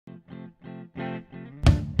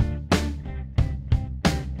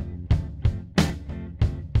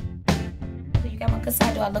on. Good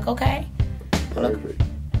side, do I look okay? Perfect.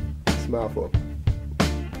 Smile for me.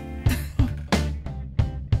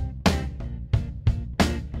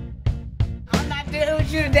 I'm not dealing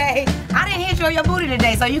with you today. I didn't hit you on your booty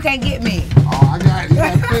today, so you can't get me. Oh, I got it. You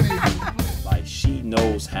got finished. Like, she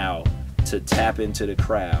knows how to tap into the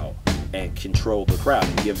crowd and control the crowd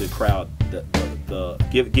and give the crowd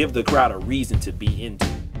give the crowd a reason to be into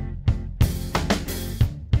it.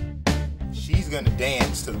 She's gonna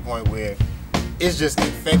dance to the point where it's just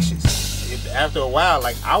infectious. After a while,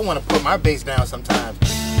 like, I want to put my bass down sometimes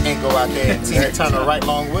and go out there and Tina Turner right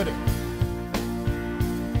along with her.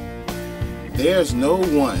 There's no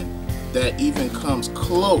one that even comes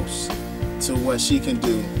close to what she can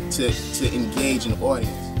do to engage an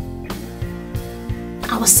audience.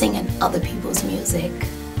 I was singing other people's music.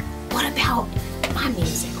 What about my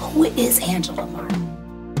music? Who is Angela Martin?